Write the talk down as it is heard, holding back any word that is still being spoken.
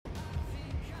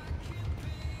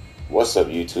What's up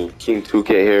YouTube, Keem 2K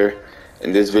here.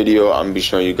 In this video I'm gonna be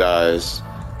showing you guys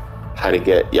how to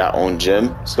get your own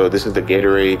gym. So this is the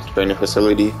Gatorade training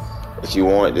facility. If you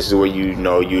want, this is where you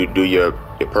do your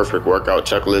perfect workout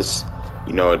checklist.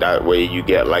 That way you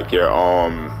get like your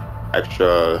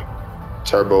extra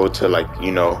turbo to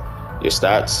your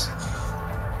stats.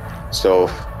 So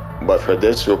but for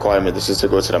this requirement, this is to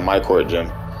go to the My Court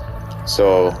gym.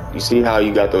 So you see how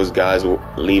you got those guys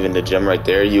leaving the gym right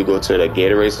there? You go to the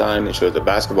Gatorade sign, it shows the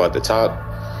basketball at the top.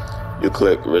 You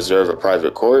click reserve a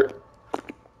private court.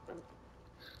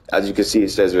 As you can see, it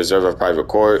says reserve a private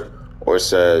court, or it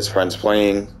says friends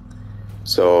playing.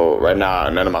 So right now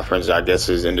none of my friends, I guess,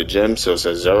 is in the gym, so it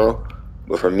says 0.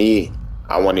 But for me,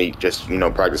 I want to just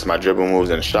practice my dribble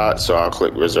moves and shot, so I'll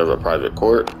click reserve a private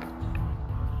court.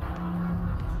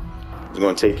 It's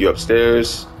going to take you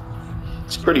upstairs.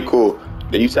 It's pretty cool.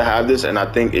 They used to have this, and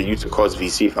I think it used to cost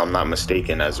VC if I'm not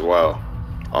mistaken as well.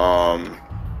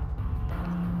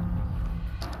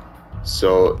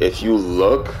 So if you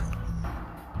look,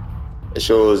 it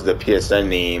shows the PSN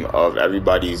name of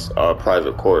everybody's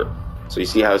private court. So you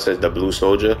see how it says the Blue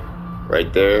Soldier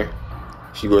right there?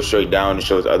 If you go straight down, it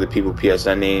shows other people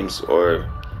PSN names or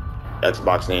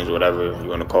Xbox names, whatever you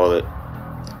want to call it.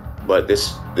 But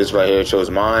this right here shows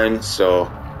mine,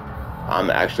 so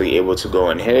I'm actually able to go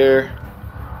in here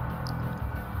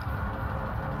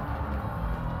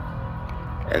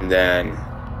and then,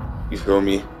 you feel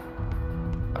me,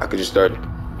 I could just start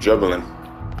dribbling.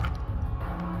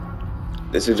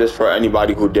 This is just for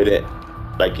anybody who didn't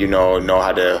know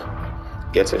how to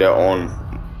get to their own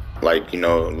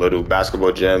little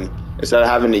basketball gym. Instead of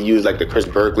having to use the Chris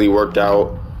Berkeley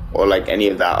workout or any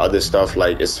of that other stuff,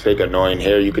 it's fake annoying.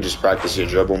 Here you could just practice your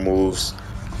dribble moves.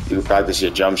 You can practice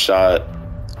your jump shot,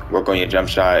 work on your jump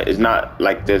shot. It's not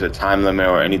like there's a time limit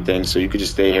or anything, so you could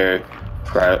just stay here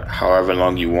for however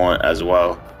long you want as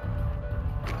well,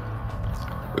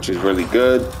 which is really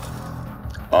good.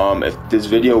 If this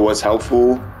video was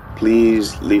helpful,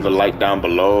 please leave a like down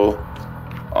below.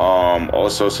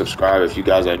 Also subscribe if you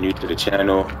guys are new to the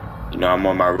channel. I'm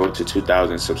on my road to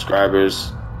 2,000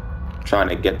 subscribers, trying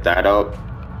to get that up.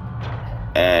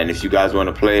 And if you guys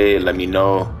want to play, let me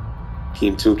know.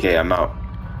 Keem 2K, I'm out.